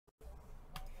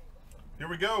Here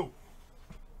we go.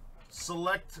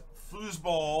 Select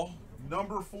foosball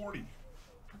number 40.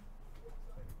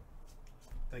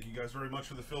 Thank you guys very much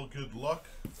for the fill. Good luck.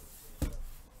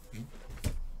 Will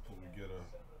we get a...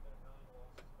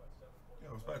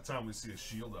 Yeah, it's about time we see a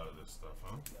shield out of this stuff,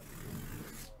 huh?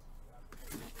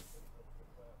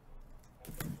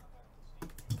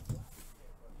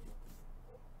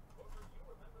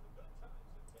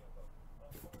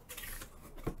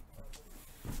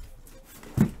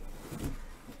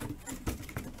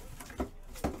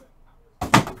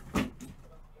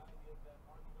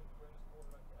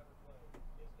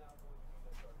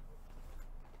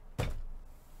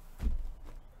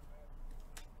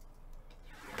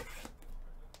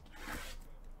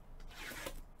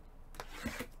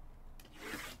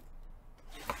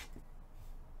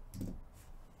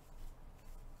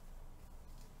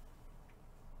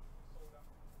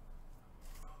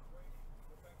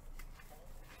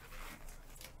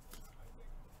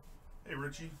 Hey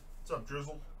Richie, what's up,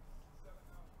 Drizzle?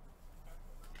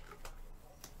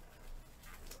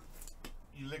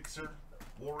 Elixir,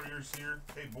 Warriors here.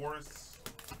 Hey Boris,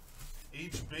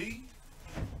 HB,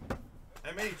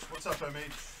 MH, what's up,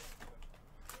 MH?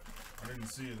 I didn't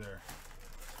see you there.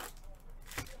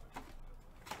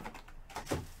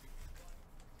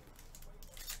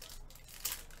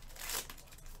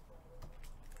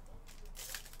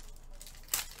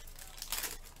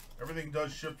 Everything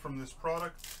does ship from this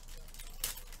product.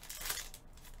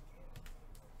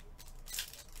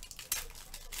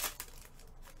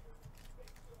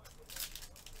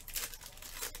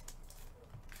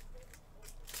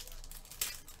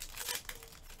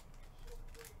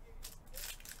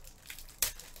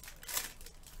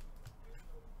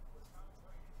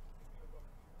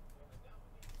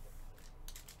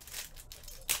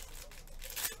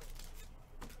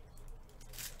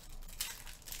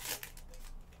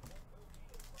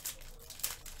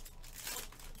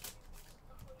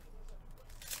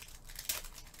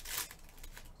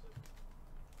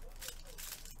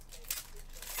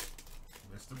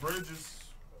 Mr. Bridges.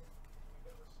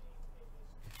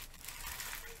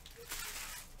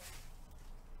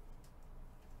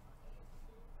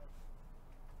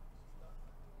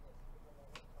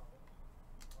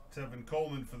 Tevin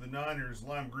Coleman for the Niners,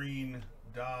 lime green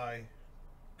die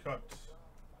cut.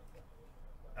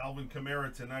 Alvin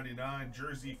Kamara to 99,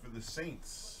 jersey for the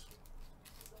Saints.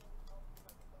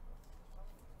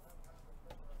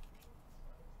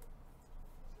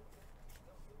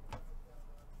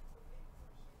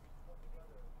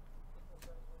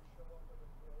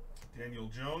 Daniel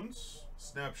Jones,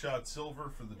 snapshot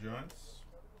silver for the Giants.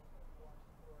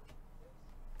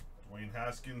 Dwayne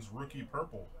Haskins, rookie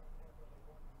purple.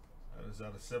 That is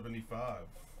out of 75.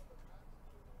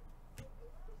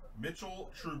 Mitchell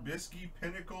Trubisky,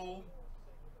 pinnacle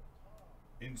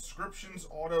inscriptions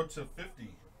auto to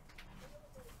 50.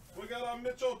 We got a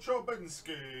Mitchell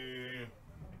Trubisky.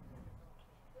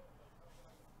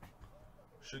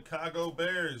 Chicago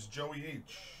Bears, Joey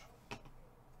H.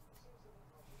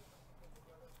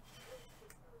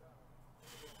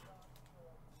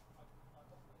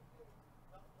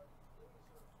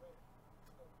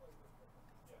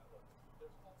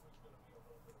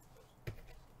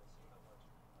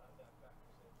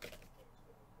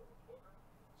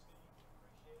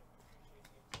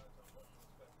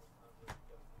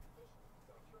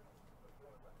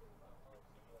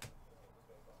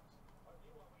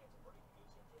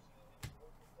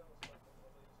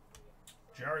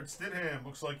 Jared Stidham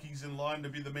looks like he's in line to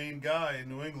be the main guy in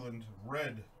New England.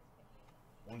 Red,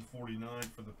 149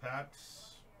 for the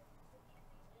Pats.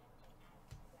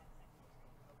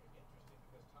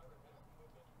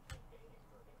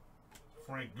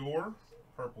 Frank Gore,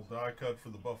 purple die cut for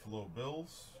the Buffalo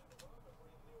Bills.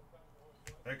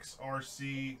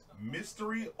 XRC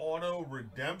Mystery Auto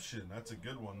Redemption. That's a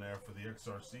good one there for the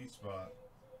XRC spot.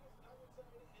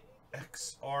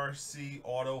 XRC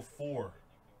Auto 4.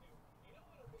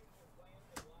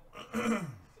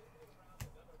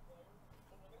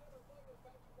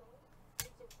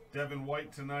 Devin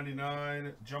White to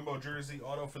 99. Jumbo jersey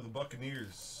auto for the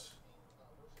Buccaneers.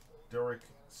 Derek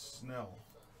Snell.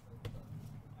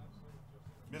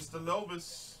 Mr.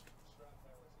 Novus.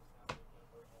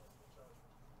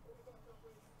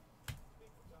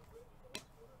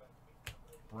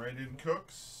 Brandon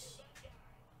Cooks.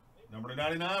 Number to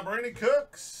 99, Brandon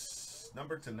Cooks.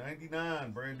 Number to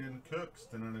 99, Brandon Cooks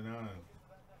to 99.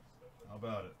 How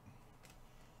about it?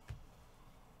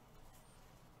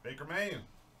 Baker Man.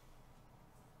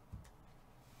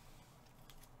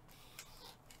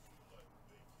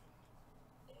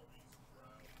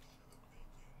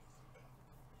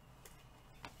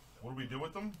 What are we do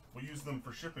with them? We use them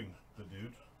for shipping, the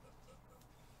dude.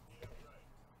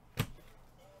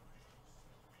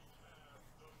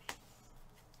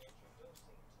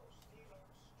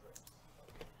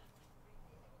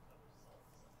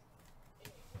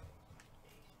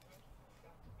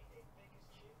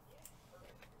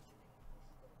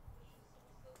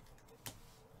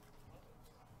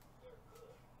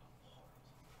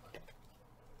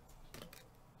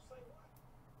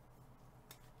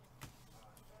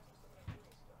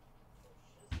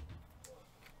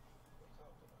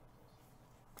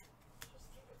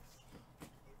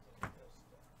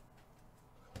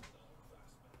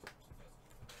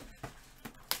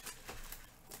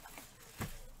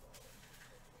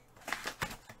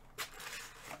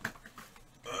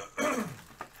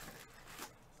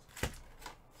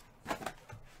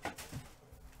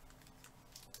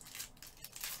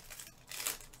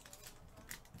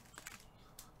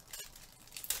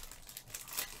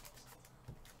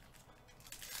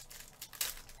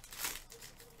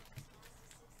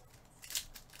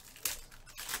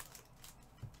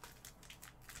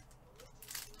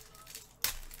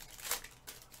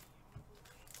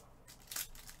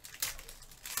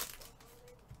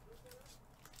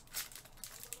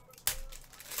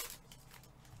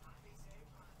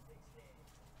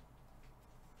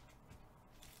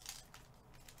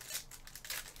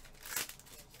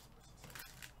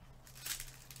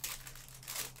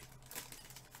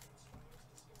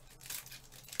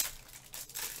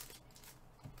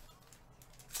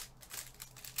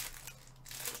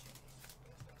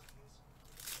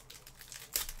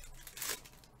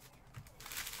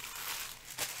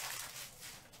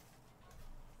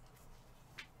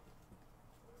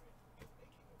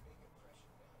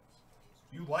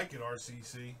 You like it,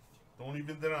 RCC. Don't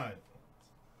even deny it.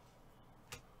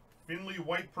 Finley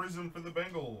White Prism for the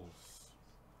Bengals.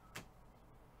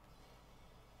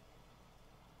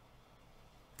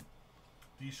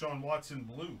 Deshaun Watson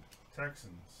Blue,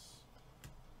 Texans.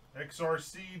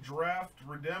 XRC Draft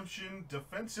Redemption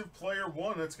Defensive Player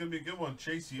 1. That's going to be a good one.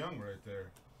 Chase Young right there.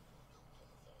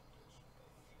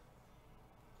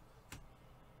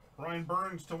 Brian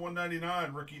Burns to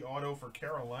 199. Rookie auto for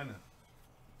Carolina.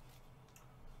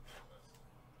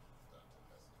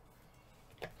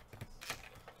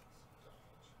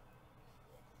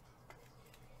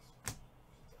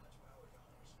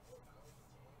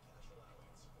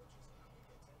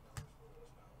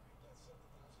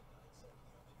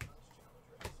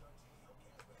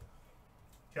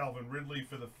 Calvin Ridley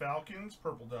for the Falcons,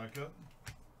 purple die cut.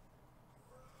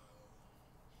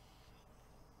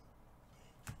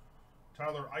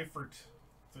 Tyler Eifert,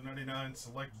 the 99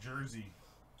 select jersey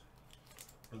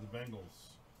for the Bengals.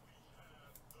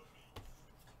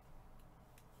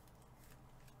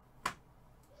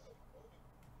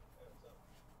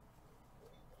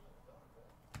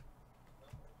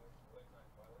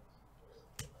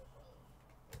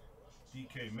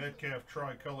 DK Metcalf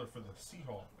tricolor for the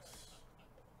Seahawks.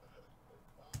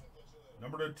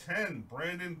 Number to 10,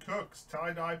 Brandon Cooks,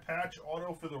 tie-dye patch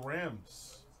auto for the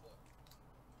Rams.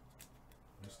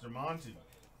 Mr. Monty.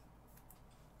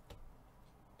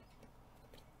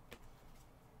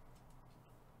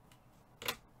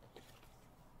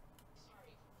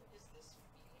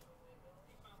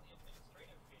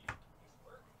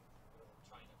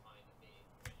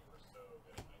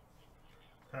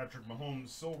 Patrick Mahomes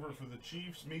silver for the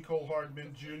Chiefs. Mecole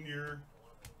Hardman Jr.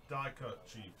 die cut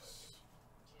Chiefs.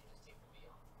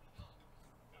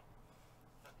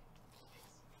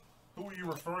 Who are you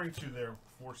referring to there,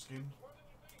 Foreskin?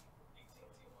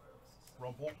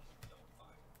 Rumple?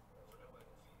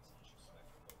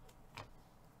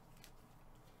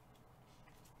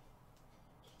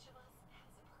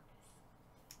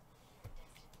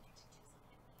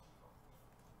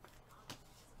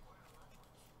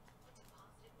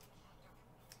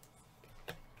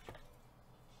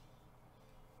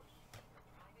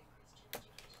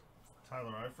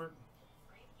 Tyler Eifert?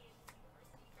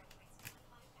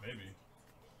 Maybe.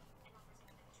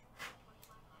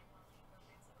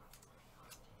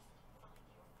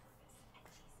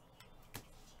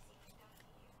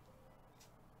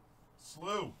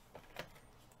 Slew.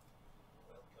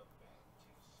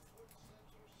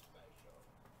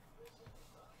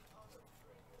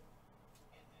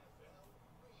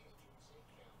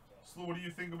 Slew, what do you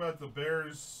think about the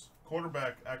Bears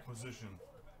quarterback acquisition?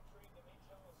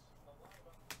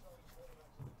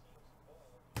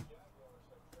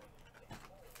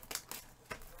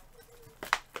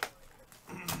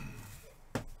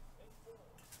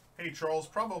 Hey Charles,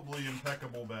 probably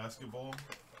impeccable basketball.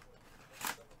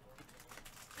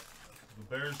 The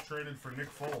Bears traded for Nick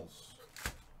Foles.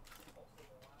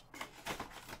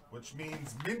 which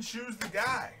means Minshew's the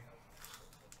guy.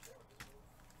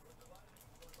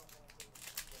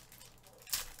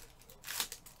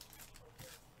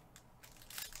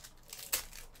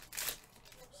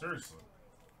 Seriously.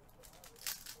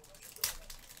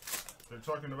 They're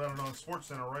talking about it on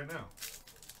SportsCenter right now.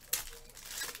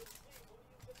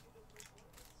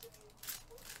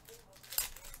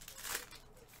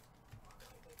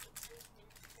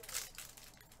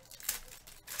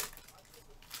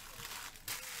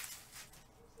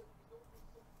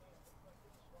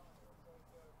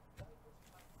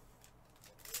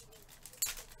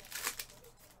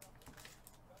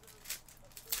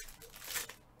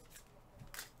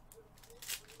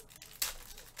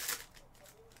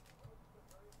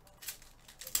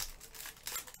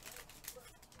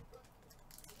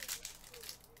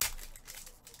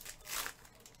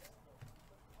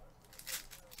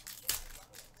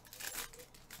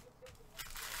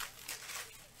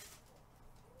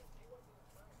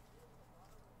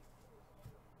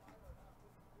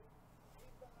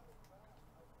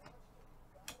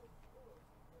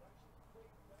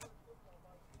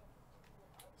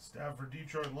 Stafford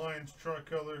Detroit Lions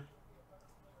tricolor,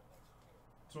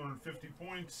 250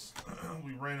 points.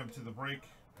 We ran up to the break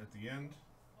at the end.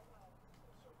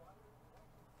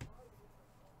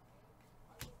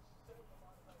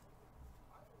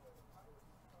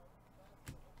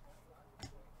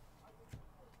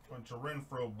 Bunch of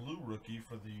Renfro blue rookie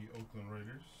for the Oakland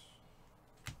Raiders.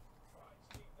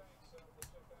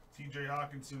 TJ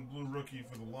Hawkinson blue rookie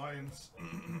for the Lions.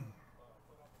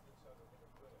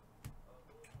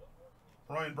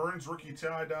 Brian Burns, rookie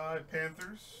tie-dye,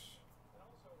 Panthers.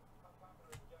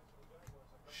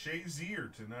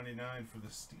 Shazier to 99 for the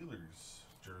Steelers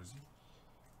jersey.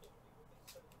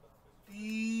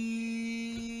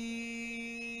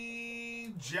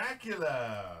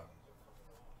 Ejaculate.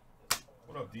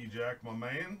 What up, D-Jack, my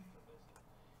man?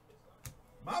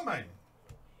 My man.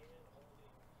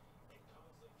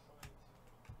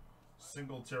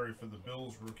 Singletary for the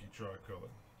Bills, rookie tricolor.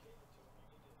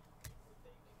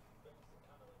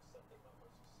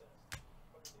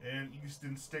 And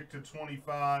Easton Stick to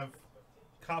 25.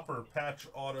 Copper patch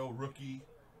auto rookie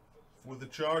for the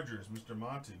Chargers, Mr.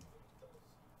 Monty.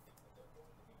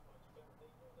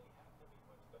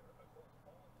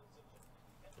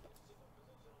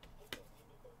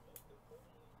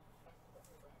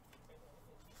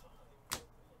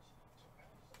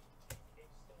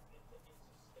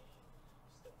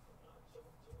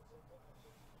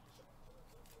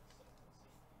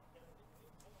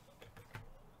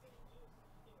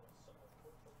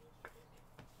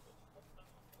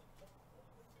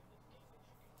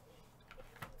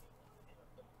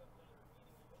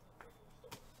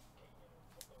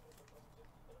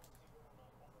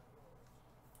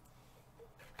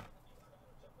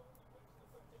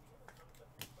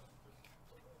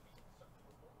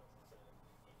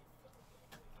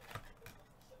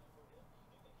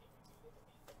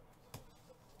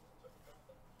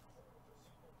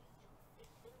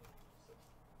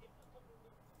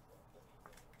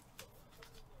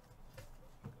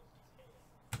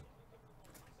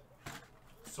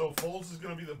 So Foles is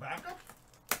going to be the backup?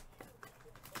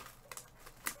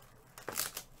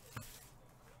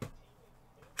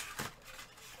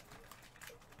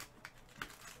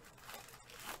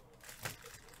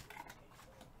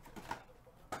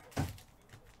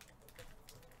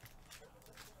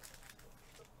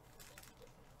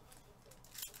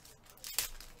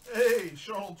 Hey,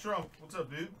 Donald Trump. What's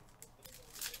up, dude?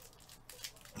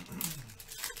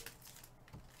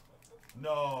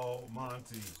 No,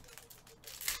 Monty.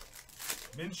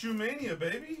 Minshew Mania,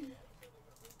 baby.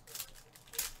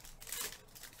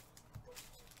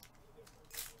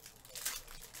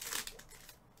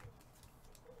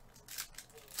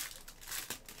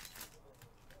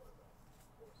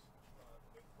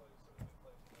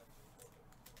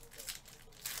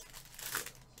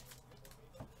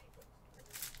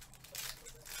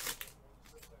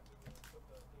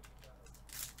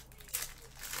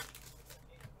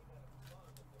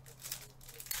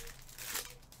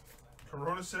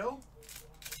 Corona sale?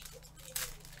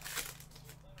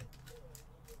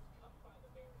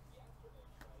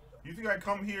 You think I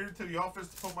come here to the office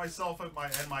to put myself and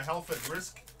my health at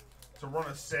risk to run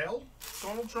a sale,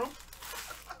 Donald Trump?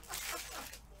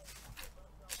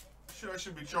 I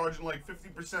should be charging like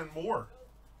 50% more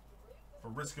for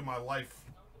risking my life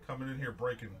coming in here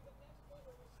breaking.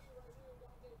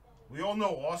 We all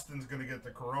know Austin's going to get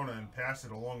the corona and pass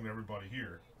it along to everybody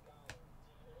here.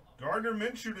 Gardner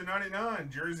Minshew to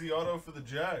 99, jersey auto for the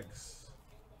Jags.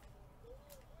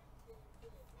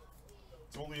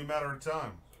 It's only a matter of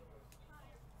time.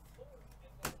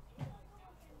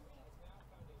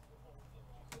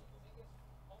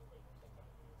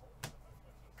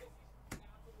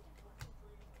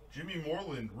 Jimmy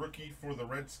Moreland, rookie for the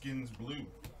Redskins, blue.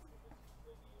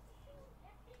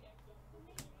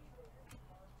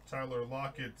 Tyler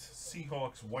Lockett,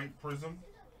 Seahawks, white prism.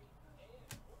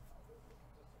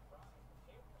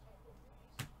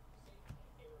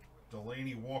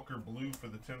 Delaney Walker, blue for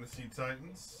the Tennessee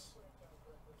Titans.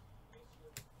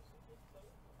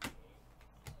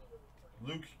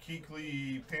 Luke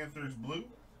Kuechly, Panthers, blue.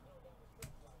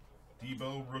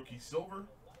 Debo, rookie, silver.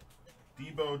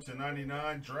 Debo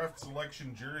 /99, draft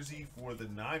selection jersey for the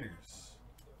Niners.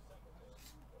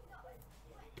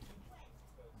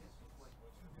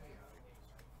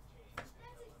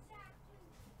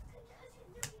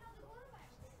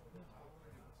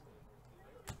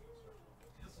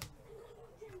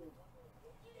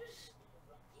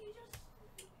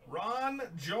 Ron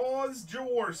Jaws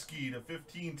Jaworski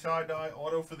 /15 tie-dye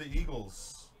auto for the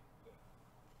Eagles.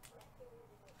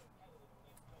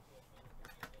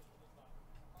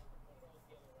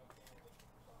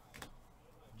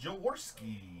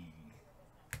 Jaworski.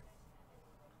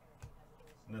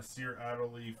 Nasir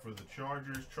Adderley for the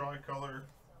Chargers, tricolor.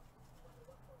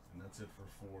 And that's it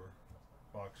for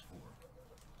box 4.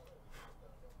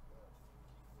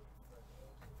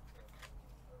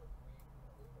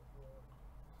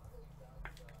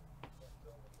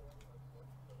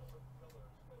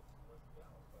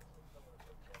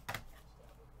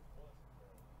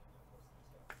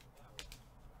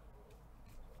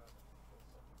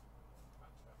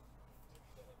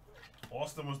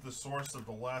 Austin was the source of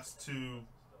the last 2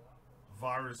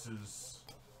 viruses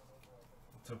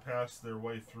to pass their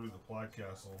way through the Plaid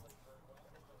Castle.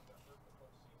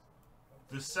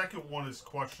 The second one is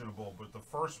questionable, but the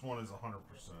first one is 100%.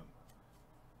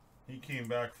 He came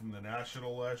back from the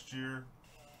National last year.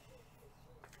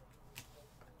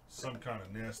 Some kind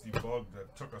of nasty bug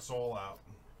that took us all out.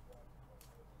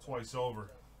 Twice over.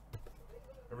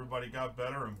 Everybody got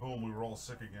better, and boom, we were all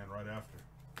sick again right after.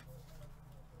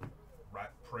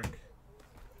 Rat prick.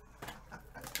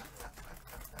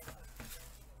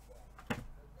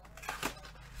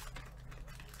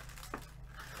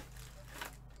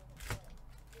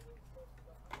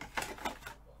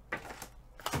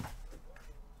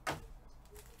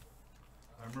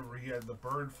 I remember he had the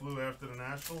bird flu after the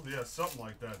National. Yeah, something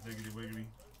like that, diggity wiggity.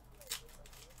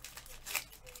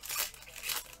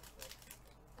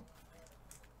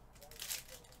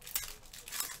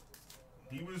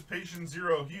 He was patient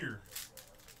 0 here.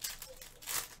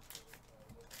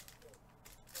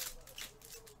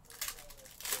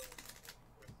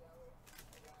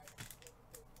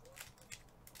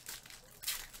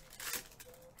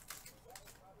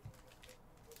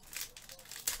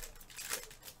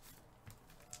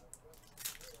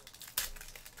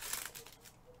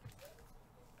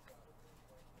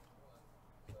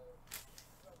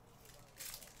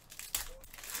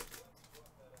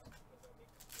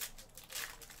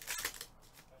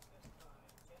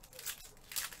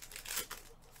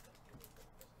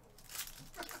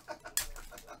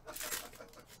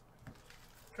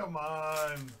 Come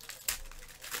on.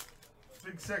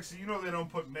 Big Sexy, you know they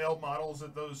don't put male models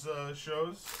at those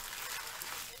shows.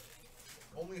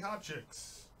 Only hot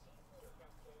chicks.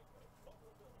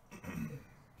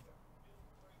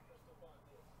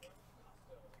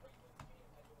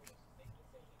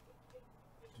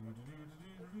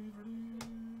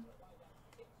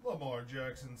 Lamar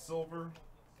Jackson, silver.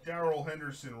 Darrell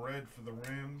Henderson, red for the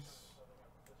Rams.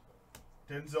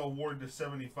 Denzel Ward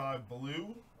 /75,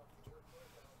 blue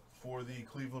for the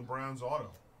Cleveland Browns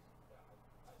auto.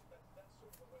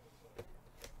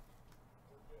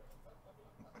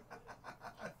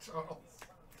 Charles.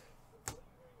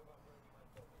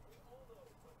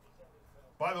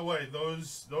 By the way,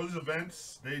 those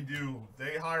events,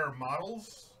 they hire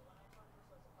models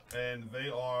and they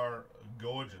are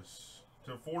gorgeous.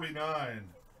 /49,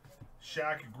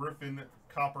 Shaq Griffin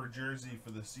copper jersey for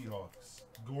the Seahawks.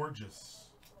 Gorgeous.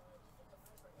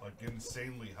 Like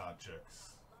insanely hot chicks.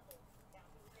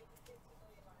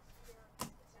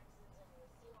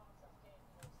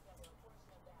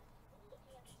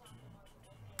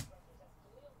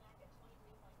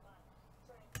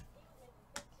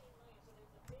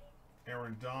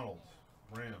 Aaron Donald,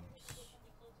 Rams.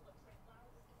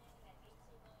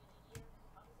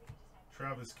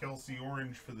 Travis Kelce,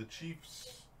 orange for the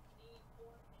Chiefs.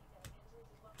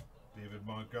 David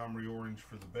Montgomery, orange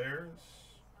for the Bears.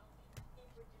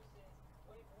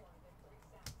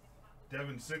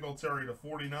 Devin Singletary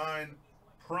 /49.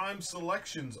 Prime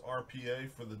Selections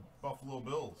RPA for the Buffalo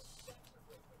Bills.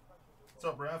 What's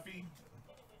up, Raffy?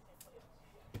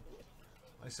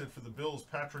 I said for the Bills,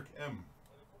 Patrick M.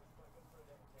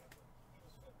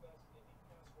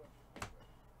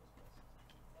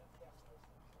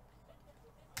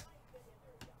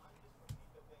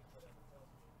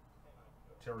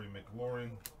 Terry McLaurin,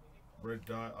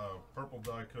 purple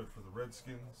die cut for the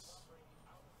Redskins.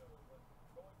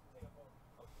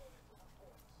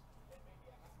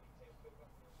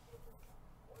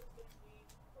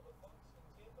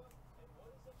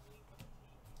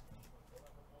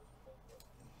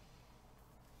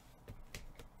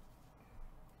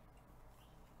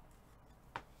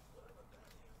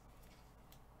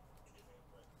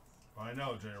 I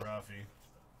know, Jay Raffi.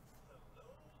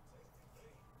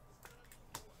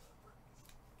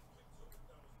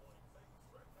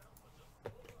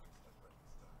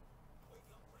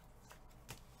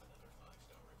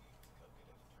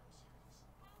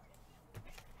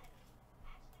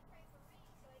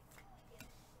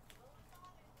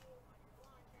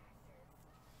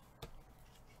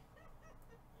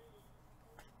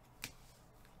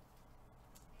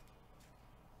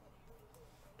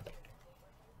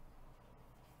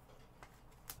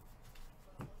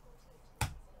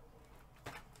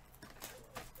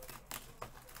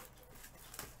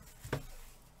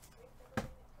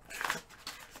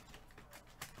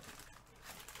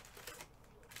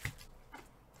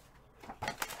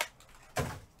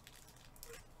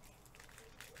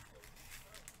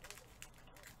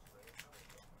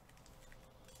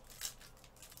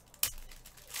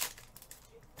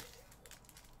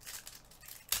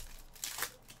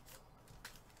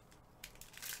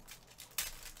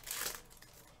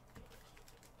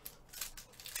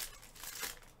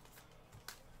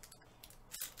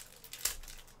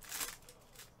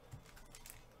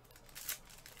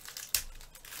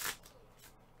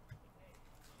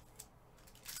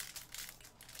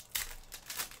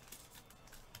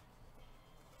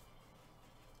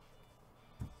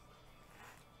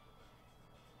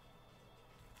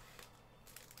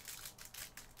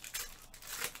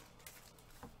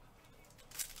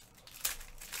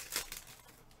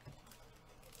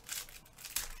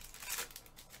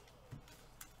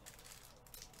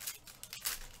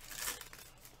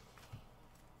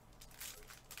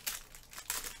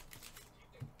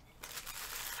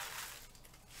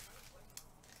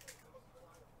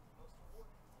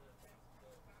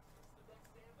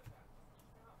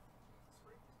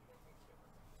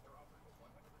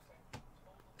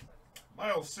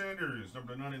 Miles Sanders,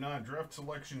 number 99, draft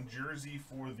selection jersey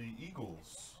for the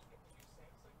Eagles.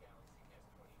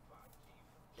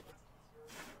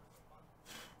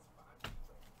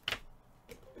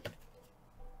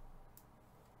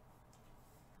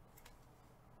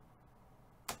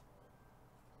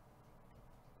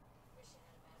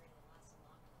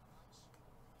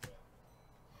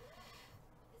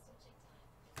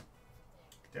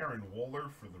 Darren Waller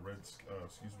for the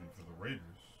for the Raiders.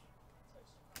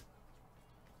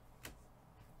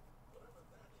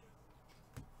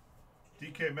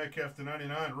 DK Metcalf to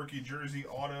 99, rookie jersey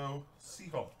auto,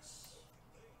 Seahawks.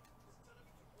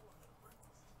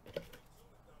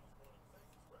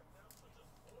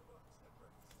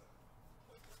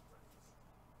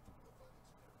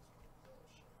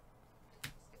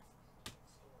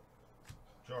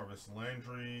 Jarvis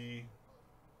Landry.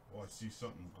 Oh, I see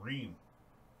something green.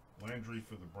 Landry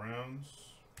for the Browns.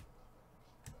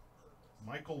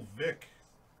 Michael Vick,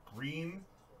 green,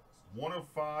 1 of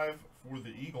 5 for the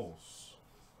Eagles.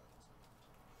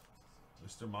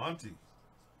 Mr. Monty.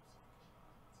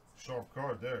 Sharp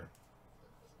card there.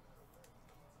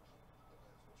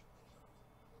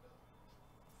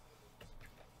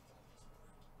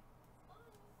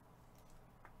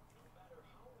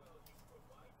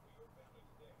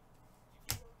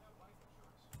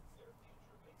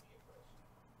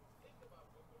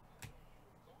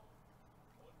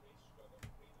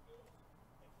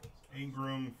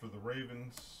 Ingram for the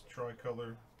Ravens,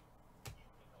 tricolor.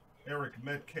 Eric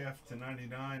Metcalf to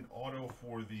 99, auto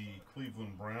for the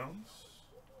Cleveland Browns.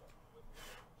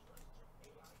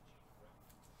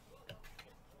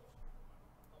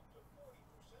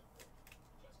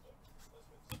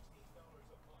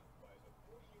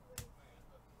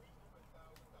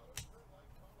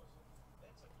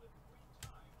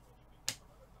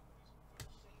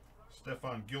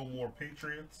 Stephon Gilmore,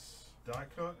 Patriots, die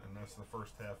cut, and that's the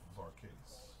first half of our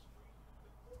case.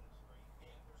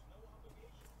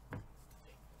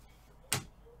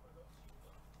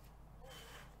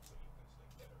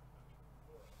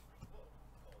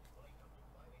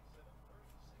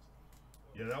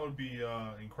 Yeah, that would be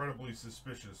incredibly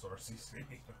suspicious, RCC.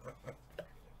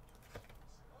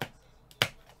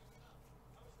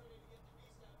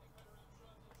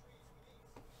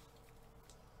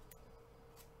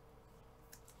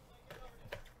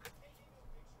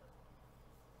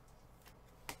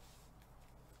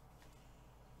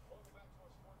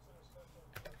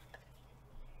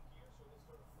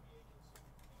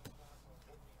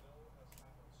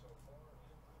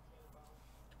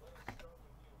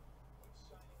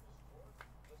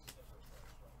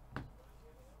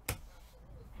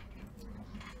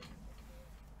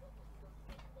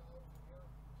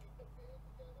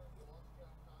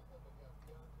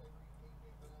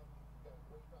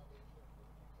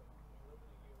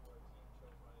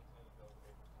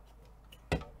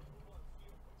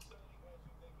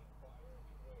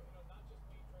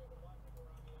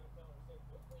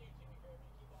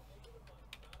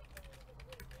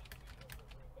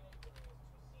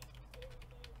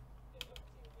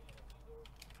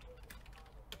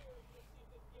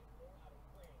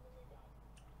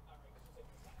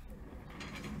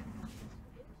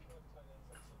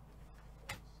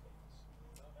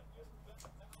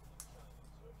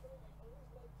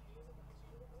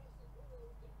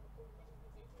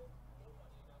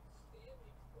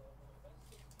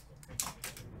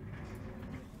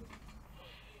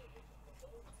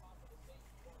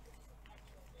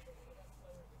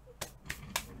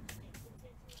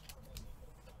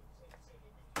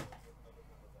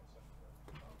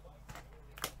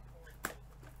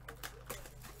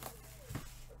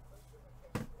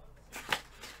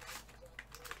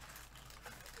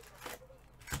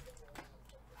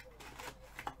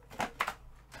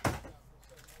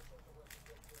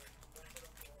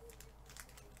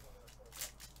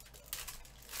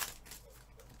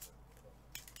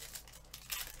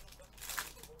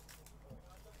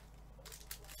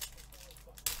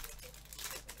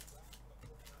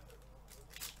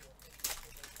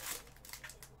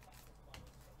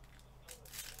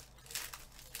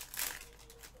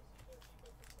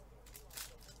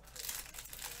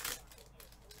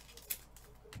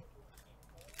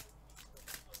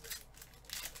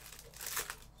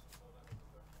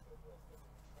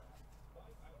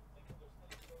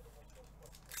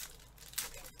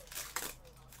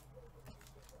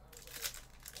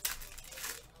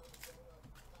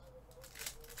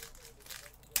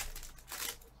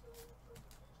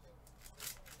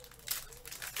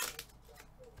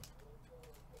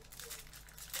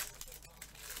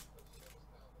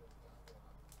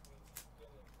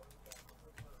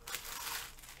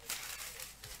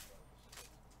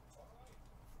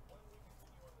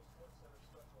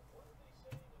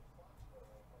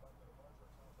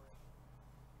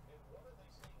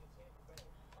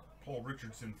 Paul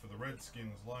Richardson for the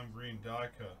Redskins, lime green die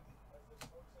cut.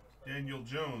 Daniel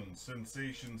Jones,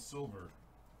 Sensation Silver.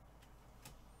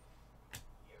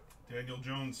 Daniel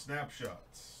Jones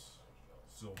Snapshots,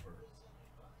 silver.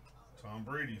 Tom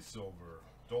Brady, silver.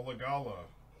 Dolagala,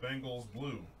 Bengals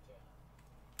blue.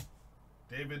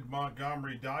 David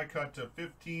Montgomery die cut to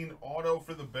 15 auto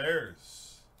for the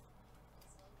Bears.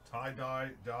 Tie-dye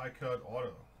die cut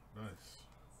auto. Nice.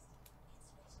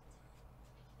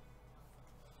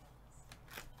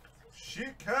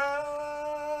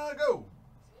 Chicago.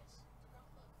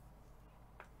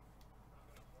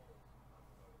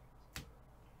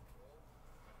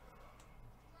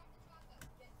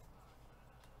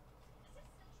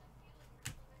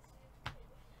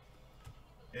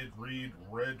 Ed Reed,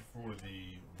 red for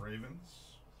the Ravens.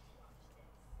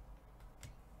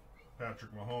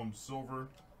 Patrick Mahomes, silver.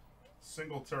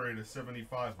 Singletary to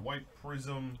 75, white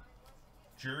prism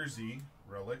jersey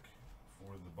relic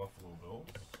for the Buffalo Bills.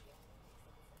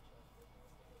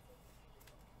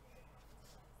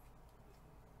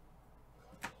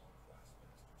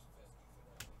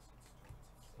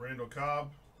 Randall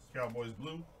Cobb, Cowboys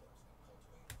blue.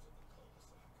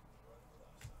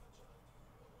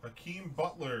 Hakeem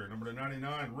Butler, number to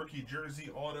 99, rookie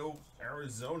jersey auto,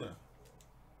 Arizona.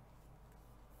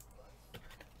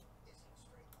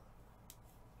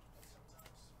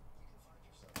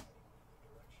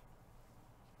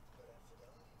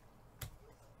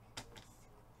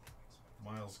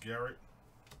 Myles Garrett,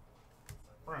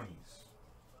 Brownies.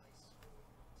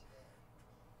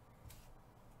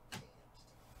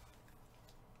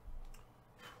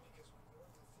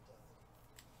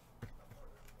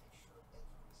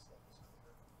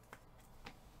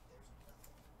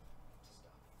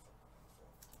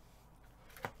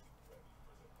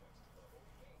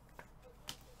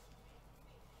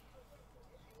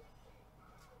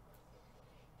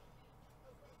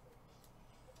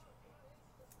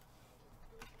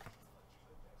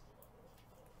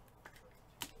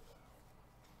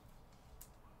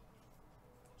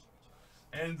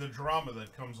 And the drama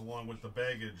that comes along with the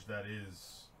baggage that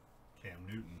is Cam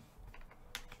Newton.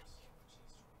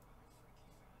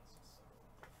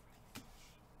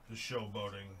 The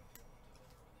showboating.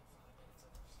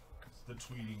 The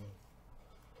tweeting.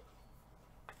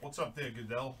 What's up there,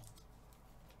 Goodell?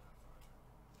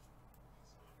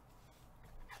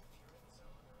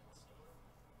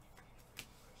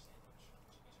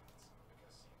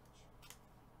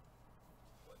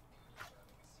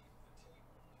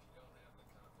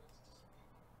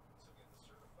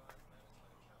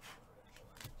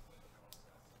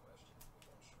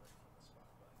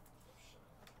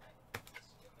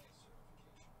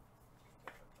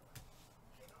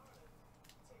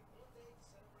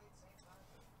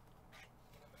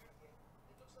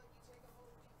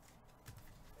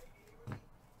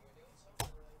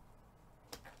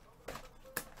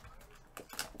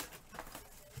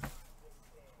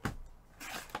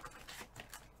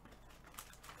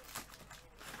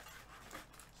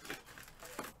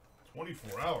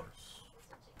 $24 hours.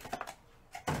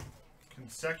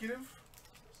 Consecutive?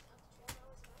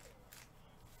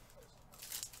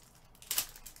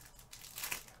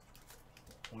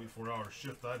 $24-hour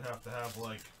shift. I'd have to have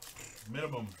like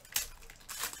Minimum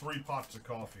 3 pots of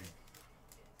coffee.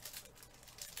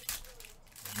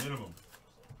 Minimum.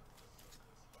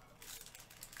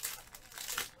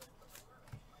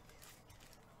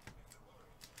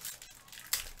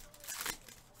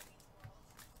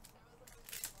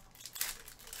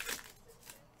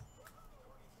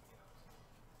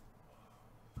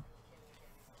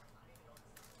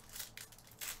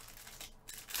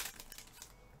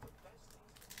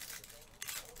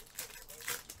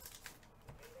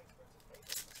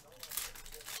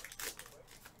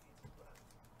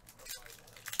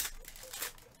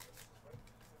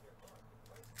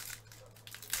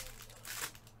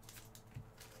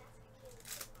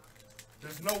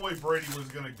 There's no way Brady was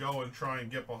going to go and try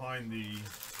and get behind the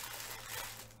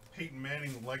Peyton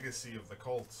Manning legacy of the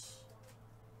Colts.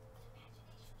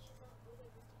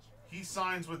 He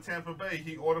signs with Tampa Bay,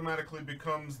 he automatically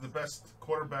becomes the best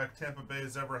quarterback Tampa Bay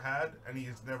has ever had, and he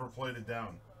has never played it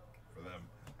down for them.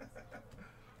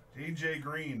 A.J.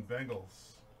 Green,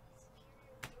 Bengals.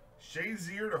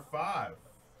 Shazier to 5.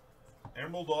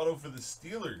 Emerald Auto for the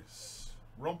Steelers.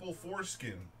 Rumple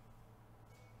Foreskin.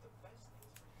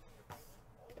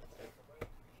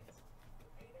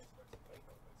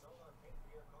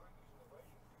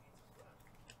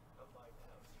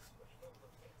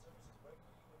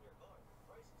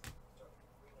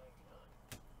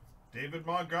 David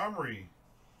Montgomery.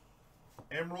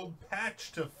 Emerald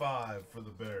Patch to 5 for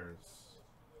the Bears.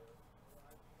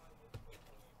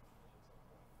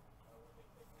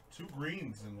 2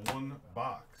 greens in 1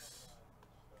 box.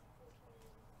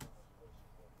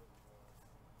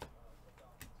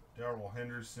 Darrell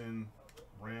Henderson,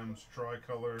 Rams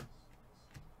tricolor.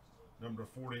 Number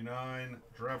 49,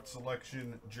 draft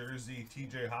selection jersey,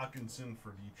 TJ Hawkinson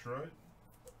for Detroit.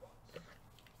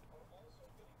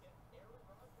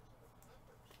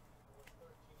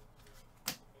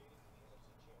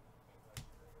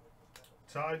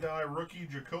 Tie-dye rookie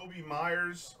Jacoby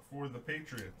Myers for the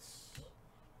Patriots.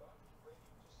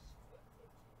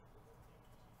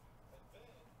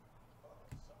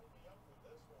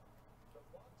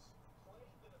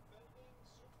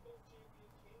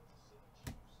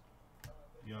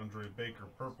 DeAndre Baker,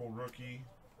 purple rookie.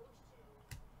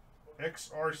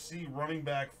 XRC running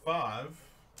back 5.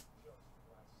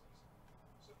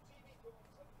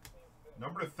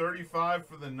 Number 35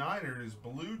 for the Niners,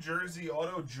 blue jersey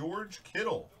auto George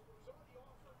Kittle.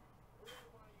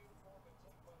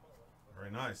 Very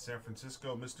nice. San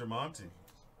Francisco, Mr. Monty.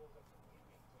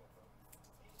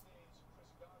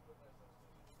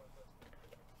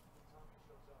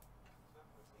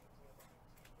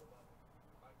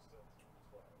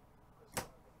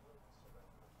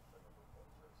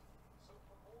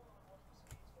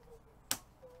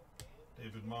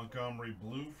 David Montgomery,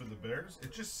 blue for the Bears.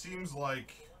 It just seems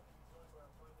like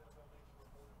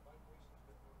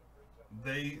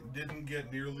they didn't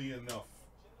get nearly enough.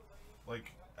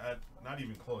 Like, not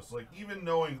even close. Like, even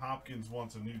knowing Hopkins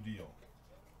wants a new deal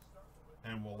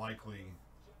and will likely...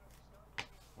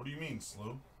 What do you mean,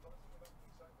 Slew?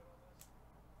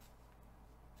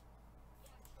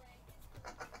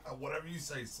 Whatever you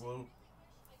say, Slew.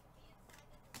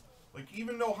 Like,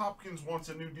 even though Hopkins wants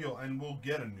a new deal and will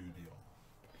get a new deal,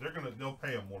 they'll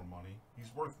pay him more money. He's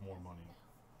worth more money.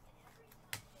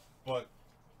 But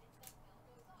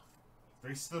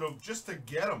they stood up just to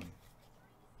get him.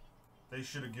 They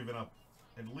should have given up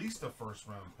at least a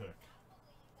first-round pick.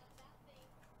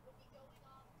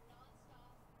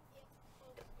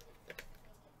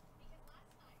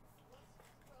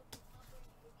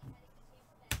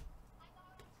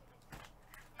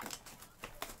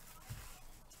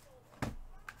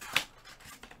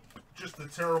 Just a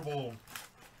terrible...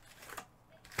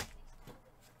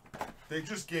 They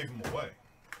just gave him away.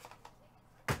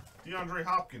 DeAndre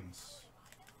Hopkins.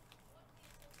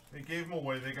 They gave him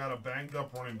away. They got a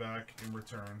banged-up running back in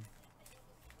return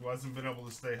who hasn't been able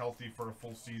to stay healthy for a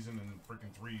full season in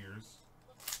freaking 3 years.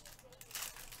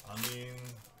 I mean,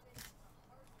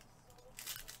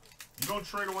 you don't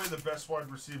trade away the best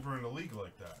wide receiver in the league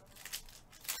like that.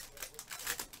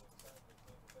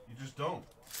 You just don't.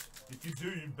 If you do,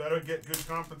 you better get good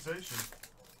compensation.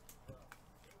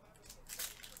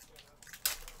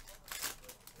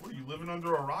 What, are you living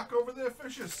under a rock over there,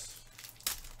 Fishes?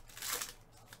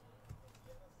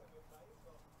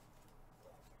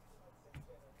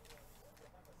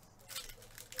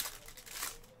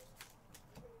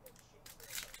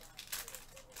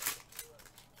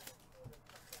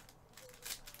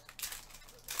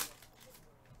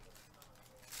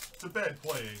 It's a bad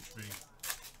play, HB.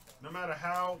 No matter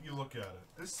how you look at it.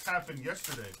 This happened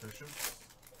yesterday, Fishes.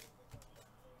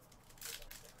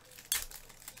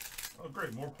 Oh,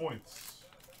 great. More points.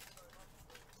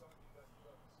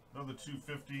 Another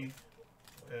 250.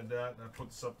 And that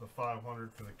puts us up to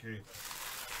 500 for the case.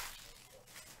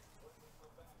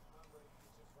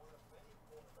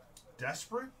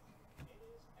 Desperate?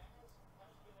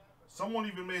 Someone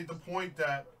even made the point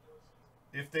that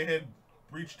if they had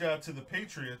reached out to the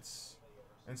Patriots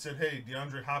and said, hey,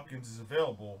 DeAndre Hopkins is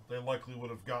available, they likely would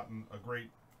have gotten a great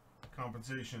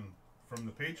compensation from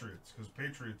the Patriots, because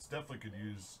Patriots definitely could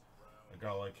use a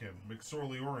guy like him.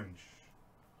 McSorley Orange.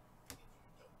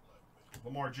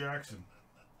 Lamar Jackson.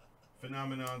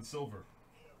 Phenomenon Silver.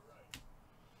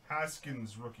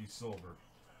 Haskins Rookie Silver.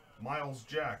 Miles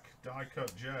Jack Die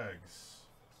Cut Jags.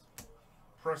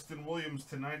 Preston Williams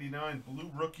 /99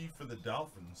 Blue Rookie for the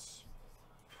Dolphins.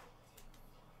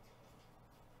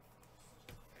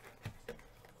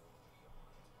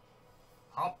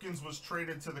 Hopkins was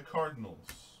traded to the Cardinals.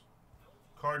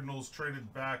 Cardinals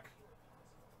traded back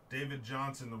David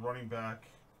Johnson, the running back,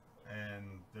 and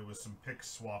there was some picks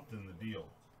swapped in the deal.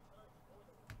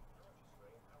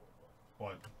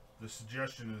 But the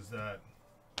suggestion is that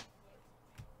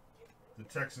the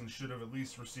Texans should have at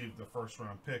least received the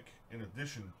first-round pick in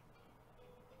addition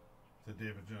to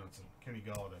David Johnson. Kenny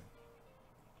Galladay.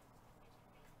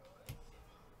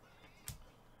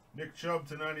 Nick Chubb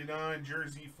 /99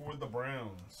 jersey for the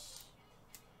Browns.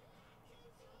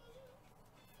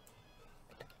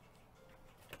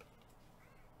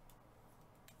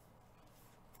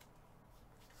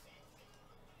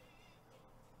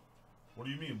 What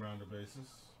do you mean, round the bases?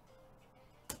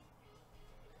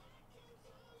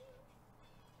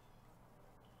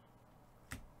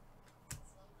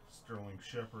 Sterling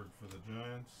Shepard for the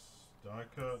Giants. Die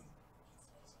cut.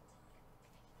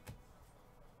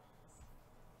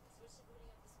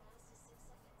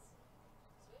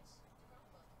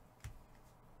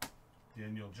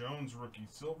 Daniel Jones, rookie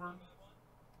silver.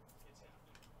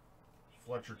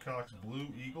 Fletcher Cox, blue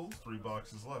Eagles. 3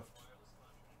 boxes left.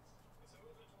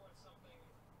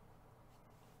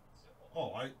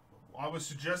 Oh, I was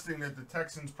suggesting that the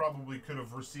Texans probably could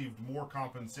have received more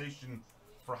compensation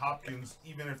for Hopkins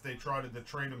even if they tried to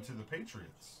trade him to the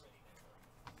Patriots.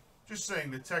 Just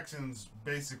saying the Texans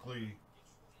basically,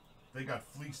 they got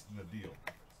fleeced in the deal.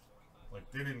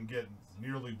 Like, they didn't get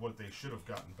nearly what they should have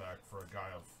gotten back for a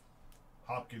guy of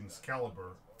Hopkins'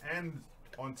 caliber. And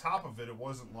on top of it, it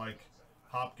wasn't like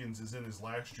Hopkins is in his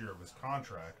last year of his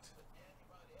contract.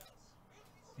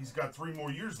 He's got 3 more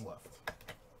years left.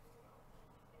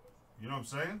 You know what I'm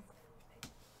saying?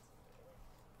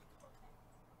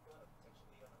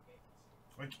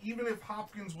 Like, even if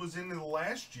Hopkins was in the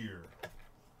last year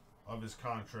of his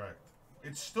contract,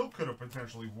 it still could have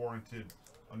potentially warranted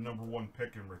a #1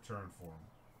 pick in return for him.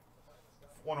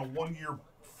 On a 1-year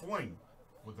fling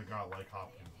with a guy like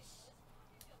Hopkins.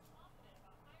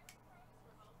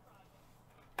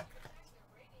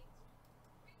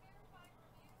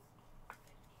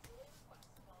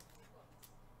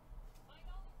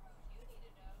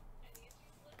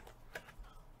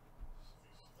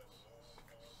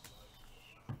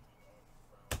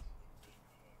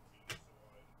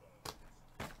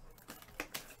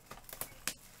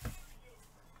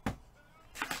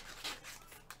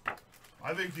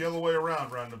 I think the other way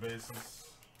around, round the bases.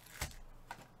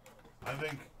 I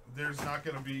think there's not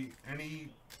going to be any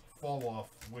fall off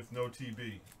with no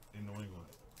TB in New England.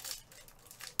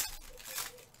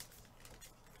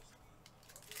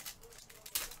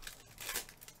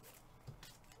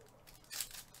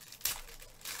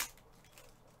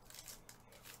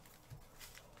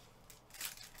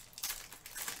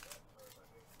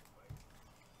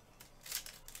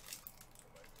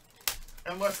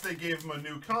 Unless they gave him a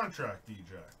new contract,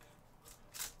 D-Jack.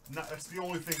 That's the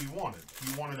only thing he wanted.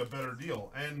 He wanted a better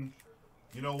deal. And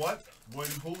you know what? When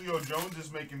Julio Jones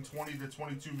is making 20 to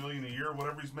 22 million a year,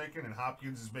 whatever he's making, and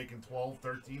Hopkins is making 12,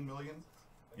 13 million,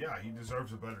 yeah, he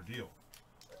deserves a better deal.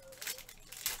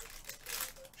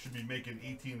 Should be making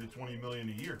 18 to 20 million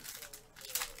a year.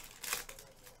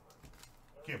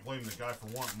 Can't blame the guy for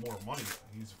wanting more money.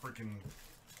 He's freaking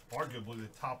arguably the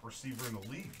top receiver in the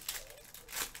league.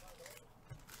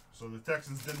 So the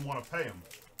Texans didn't want to pay him.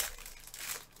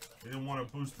 They didn't want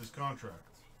to boost his contract.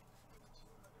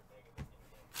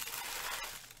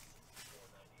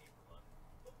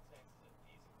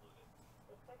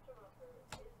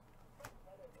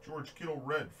 George Kittle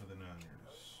red for the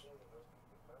Niners.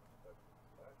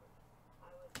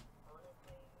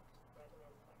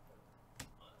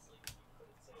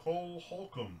 Cole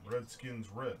Holcomb, Redskins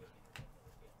red.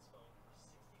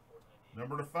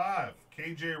 Number to 5,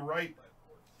 KJ Wright,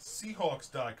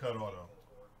 Seahawks die cut auto.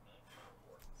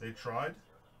 They tried?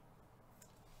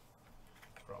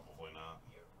 Probably not.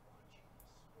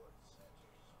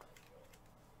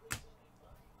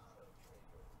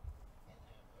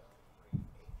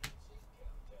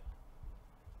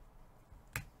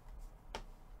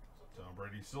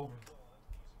 Brady silver.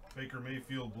 Baker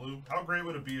Mayfield blue. How great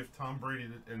would it be if Tom Brady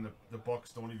and the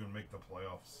Bucks don't even make the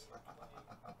playoffs?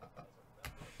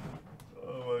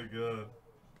 Oh my God.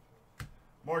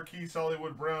 Marquise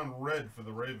Hollywood Brown red for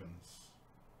the Ravens.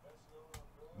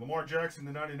 Lamar Jackson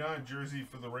to 99 jersey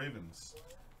for the Ravens.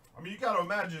 I mean, you got to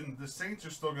imagine the Saints are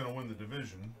still going to win the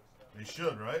division. They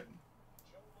should, right?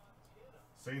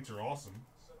 Saints are awesome.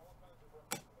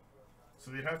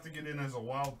 So they'd have to get in as a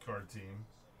wild card team.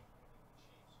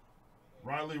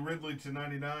 Riley Ridley to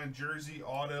 99 jersey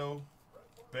auto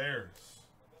Bears.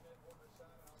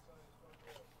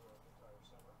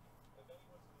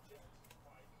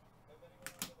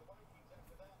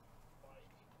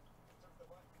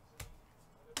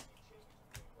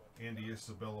 Andy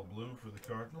Isabella blue for the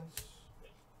Cardinals.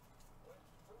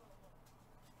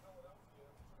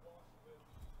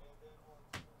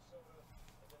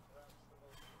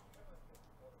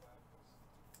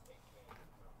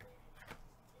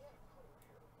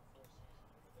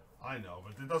 I know,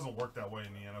 but it doesn't work that way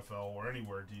in the NFL or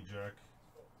anywhere, D-Jack.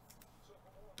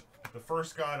 The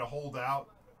first guy to hold out,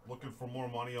 looking for more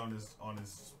money on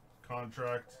his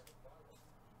contract.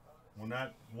 When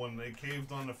they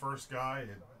caved on the first guy,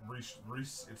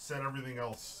 it set everything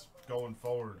else going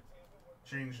forward.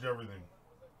 Changed everything.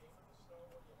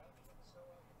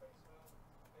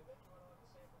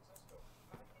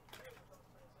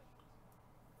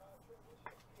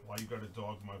 Why you gotta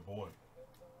dog my boy?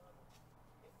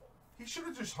 He should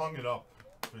have just hung it up,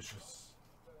 Vicious.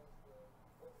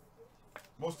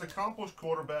 Most accomplished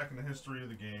quarterback in the history of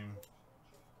the game.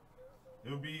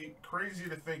 It would be crazy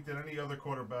to think that any other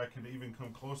quarterback could even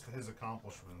come close to his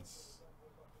accomplishments.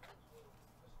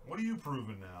 What are you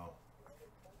proving now?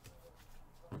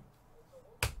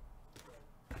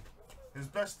 His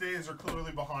best days are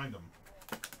clearly behind him.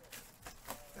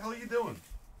 What the hell are you doing?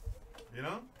 You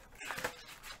know?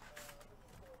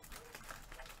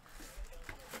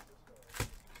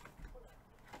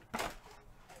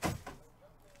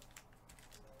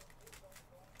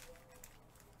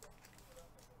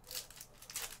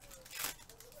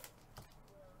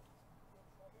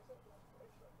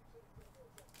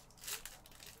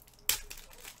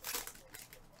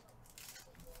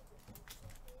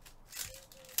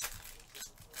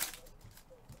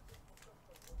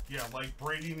 Yeah, like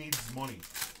Brady needs money.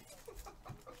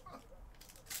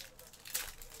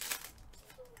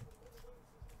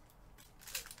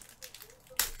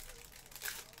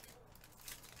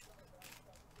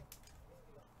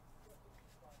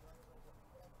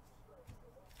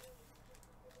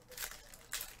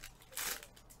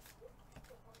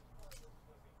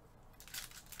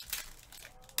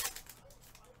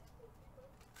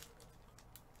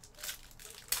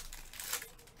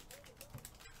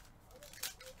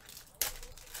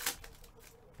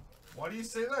 Why do you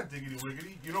say that, Diggity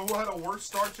Wiggity? You know who had a worse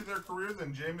start to their career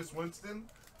than Jameis Winston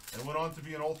and went on to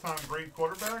be an all-time great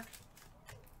quarterback?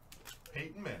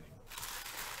 Peyton Manning.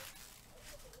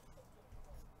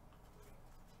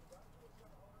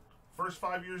 First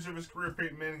 5 years of his career,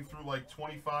 Peyton Manning threw like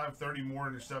 25, 30 more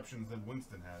interceptions than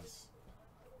Winston has.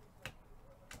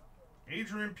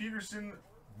 Adrian Peterson,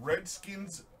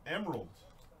 Redskins Emerald.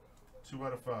 2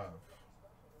 out of 5.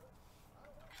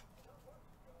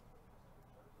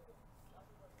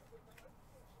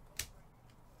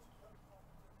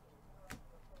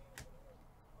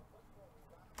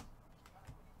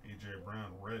 AJ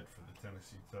Brown, red for the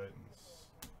Tennessee Titans.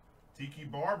 Tiki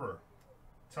Barber,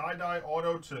 tie-dye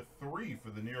auto to 3 for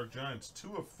the New York Giants.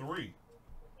 2 of 3.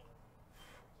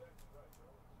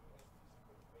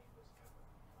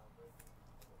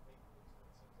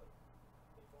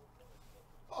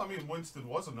 Well, I mean, Winston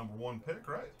was a #1 pick,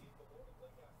 right?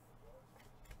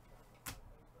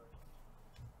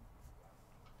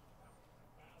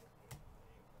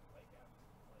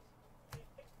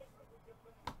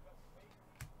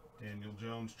 Daniel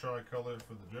Jones tricolor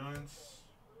for the Giants.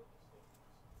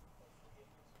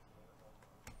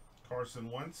 Carson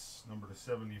Wentz, number to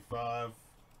 75,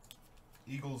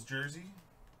 Eagles jersey.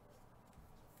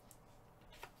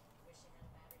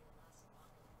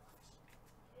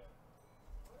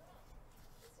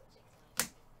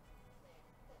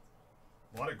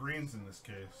 A lot of greens in this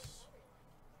case.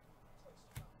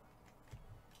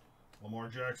 Lamar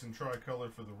Jackson tricolor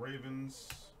for the Ravens.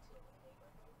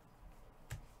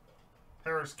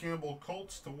 Harris Campbell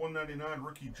Colts to 199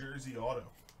 rookie jersey auto.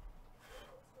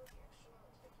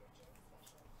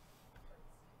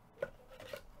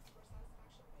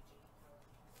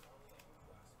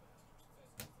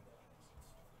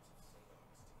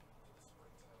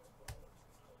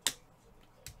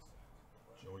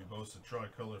 Joey Bosa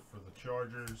tricolor for the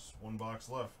Chargers. 1 box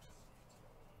left.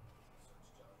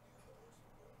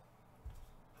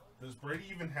 Does Brady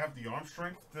even have the arm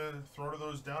strength to throw to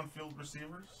those downfield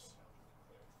receivers?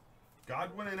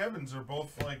 Godwin and Evans are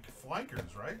both like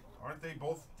flankers, right? Aren't they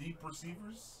both deep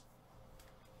receivers?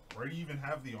 Brady even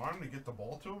have the arm to get the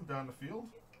ball to him down the field?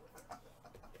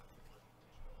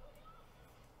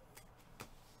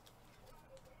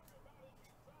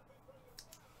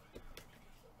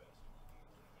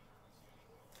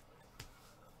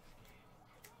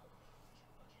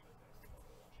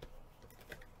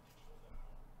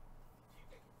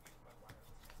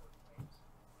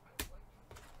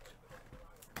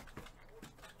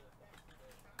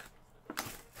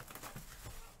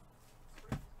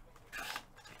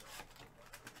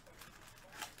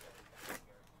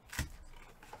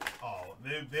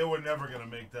 They were never going to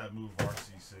make that move,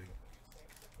 RCC.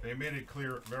 They made it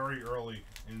clear very early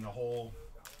in the whole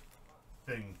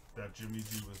thing that Jimmy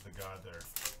G was the guy there.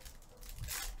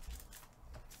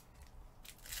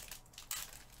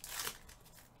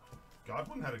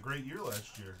 Godwin had a great year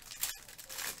last year.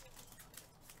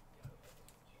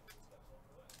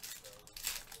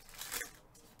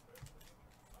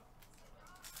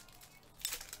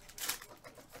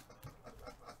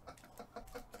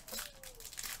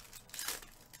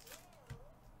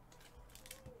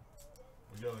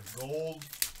 We got a gold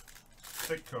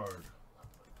thick card.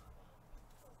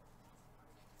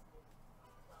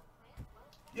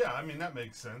 Yeah, I mean that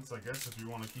makes sense. I guess if you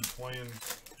want to keep playing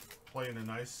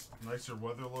a nicer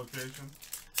weather location.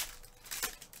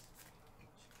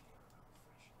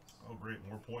 Oh great,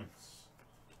 more points.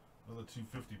 Another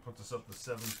 250 puts us up to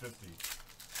 750.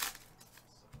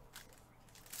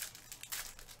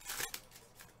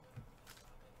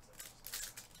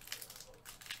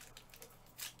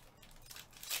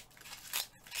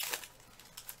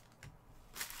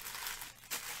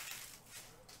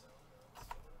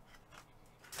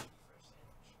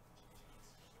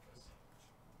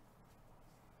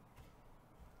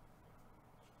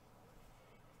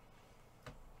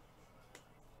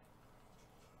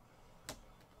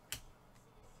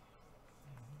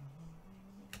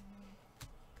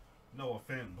 Noah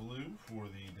Fant blue for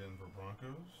the Denver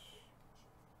Broncos.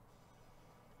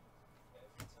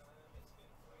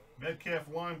 Metcalf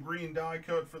lime green die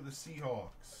cut for the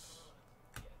Seahawks.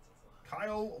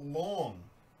 Kyle Long.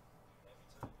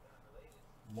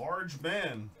 Large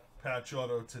man patch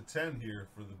auto to 10 here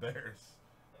for the Bears.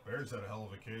 Bears had a hell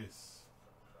of a case.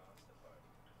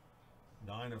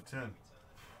 9 of 10.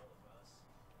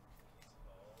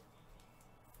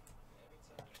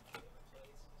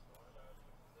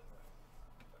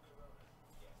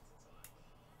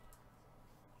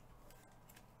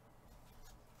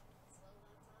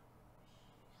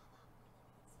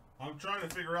 I'm trying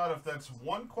to figure out if that's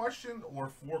one question or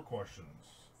 4 questions.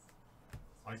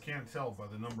 I can't tell by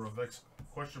the number of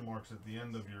question marks at the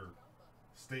end of your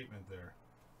statement there.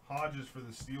 Hodges for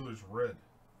the Steelers, red.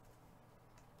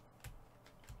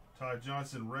 Ty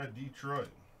Johnson, red, Detroit.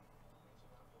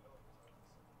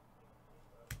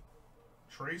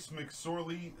 Trace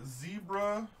McSorley,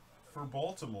 zebra for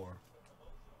Baltimore.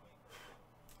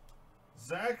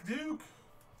 Zach Duke.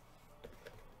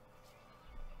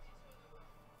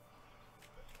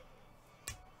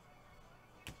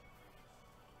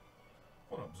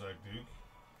 What up, Zach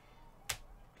Duke?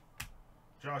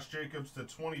 Josh Jacobs to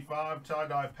 25,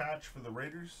 tie-dye patch for the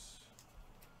Raiders.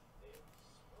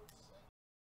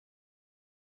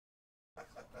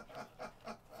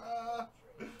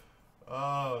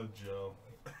 Oh, Joe.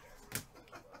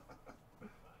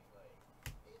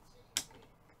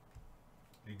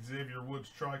 Xavier Woods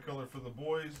tricolor for the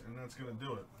boys, and that's going to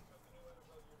do it.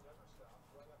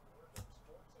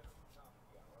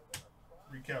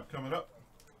 Recap coming up,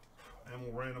 and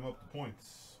we'll random up the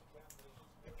points.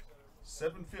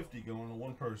 750 going to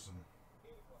one person.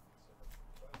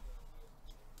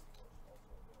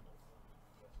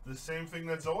 The same thing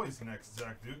that's always next,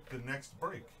 Zach Duke, the next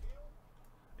break.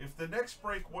 If the next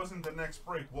break wasn't the next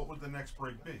break, what would the next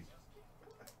break be?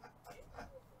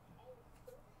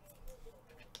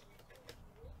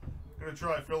 I'm going to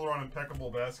try filler on impeccable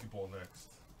basketball next.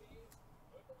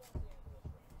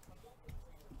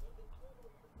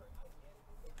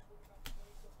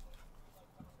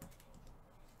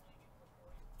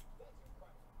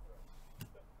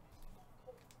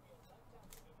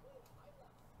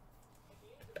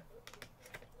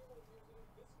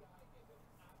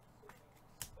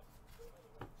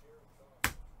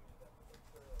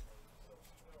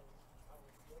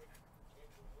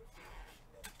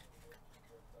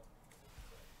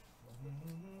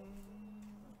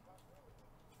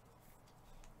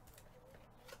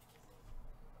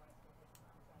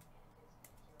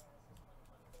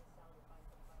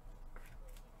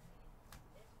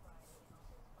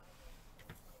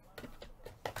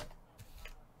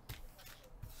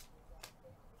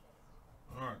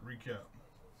 recap.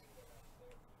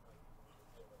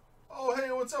 Oh,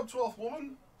 hey, what's up, 12th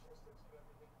woman?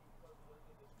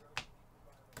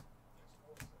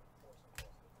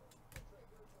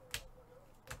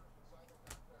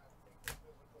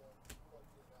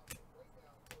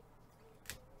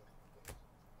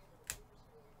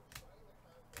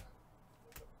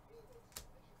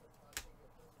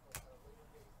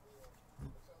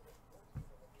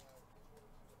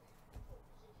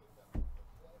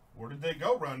 Where did they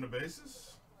go, round the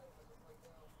bases?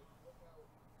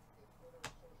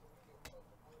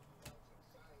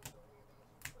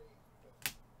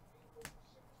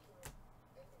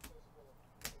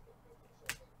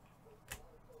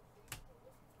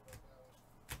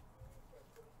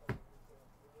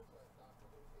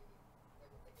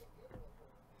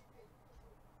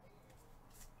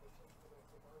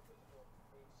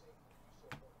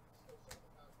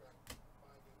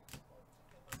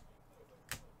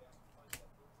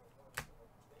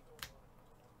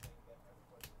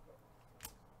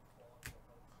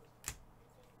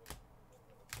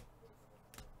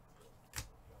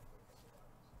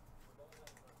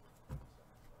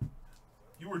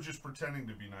 You were just pretending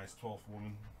to be nice, 12th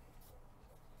woman.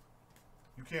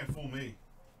 You can't fool me.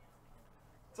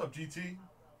 What's up, GT?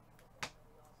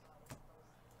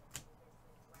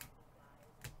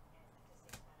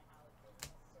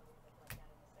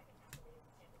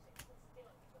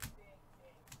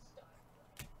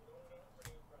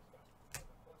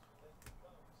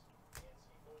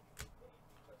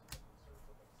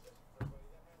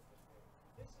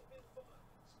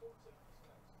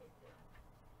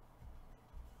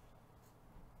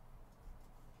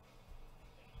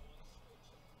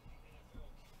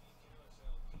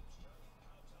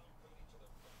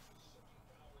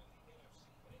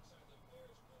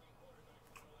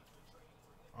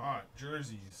 Alright,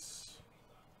 jerseys.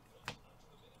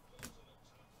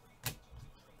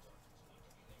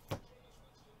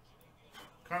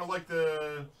 Kind of like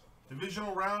the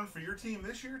divisional round for your team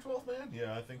this year, 12th man?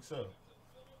 Yeah, I think so.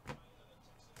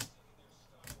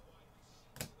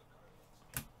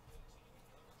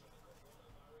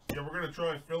 Yeah, we're going to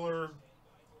try filler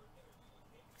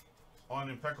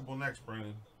on Impeccable next,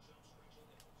 Brandon.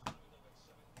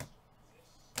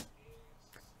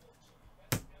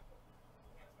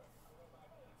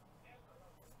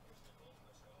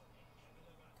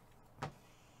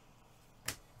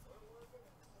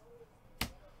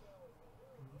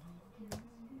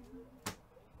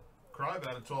 Cry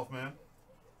about it, 12th man.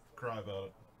 Cry about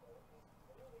it.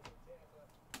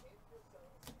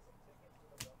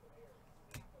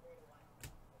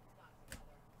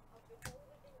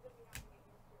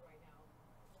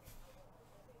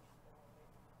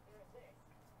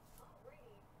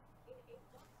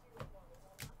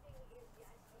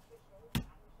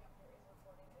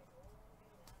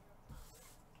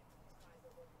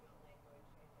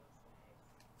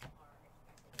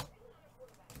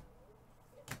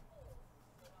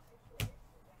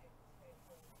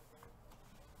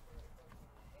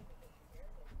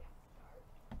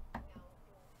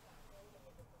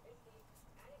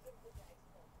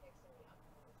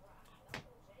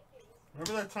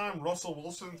 Remember that time Russell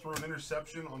Wilson threw an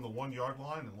interception on the 1-yard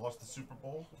line and lost the Super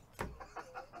Bowl?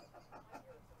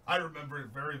 I remember it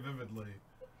very vividly.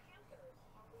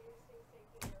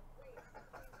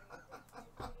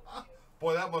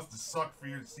 Boy, that must have sucked for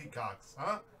your Seacocks,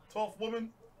 huh? 12th woman?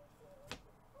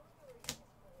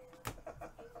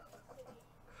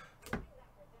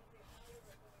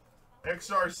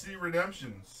 XRC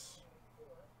Redemptions.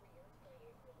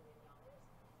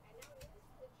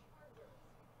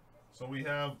 So we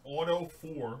have Auto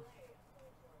 4.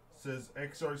 Says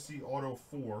XRC Auto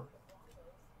 4.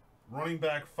 Running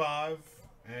back 5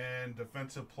 and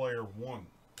defensive player 1.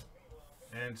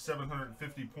 And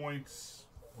 750 points.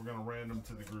 We're going to random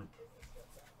to the group.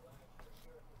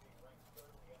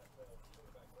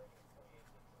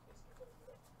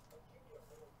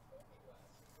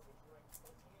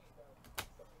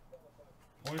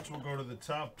 Points will go to the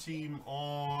top team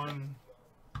on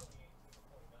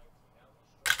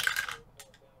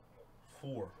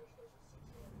 4.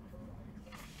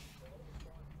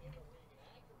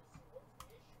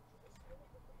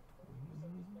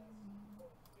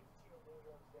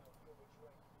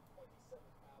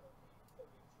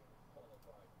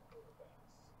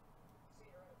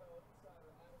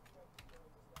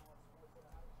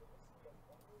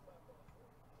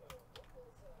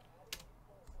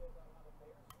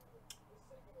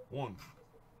 One,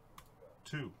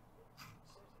 2,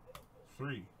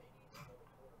 3.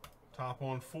 Top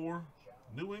on 4,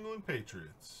 New England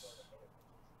Patriots.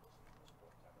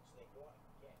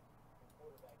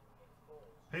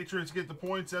 Patriots get the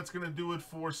points. That's going to do it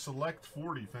for Select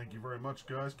 40. Thank you very much,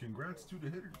 guys. Congrats to the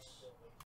hitters.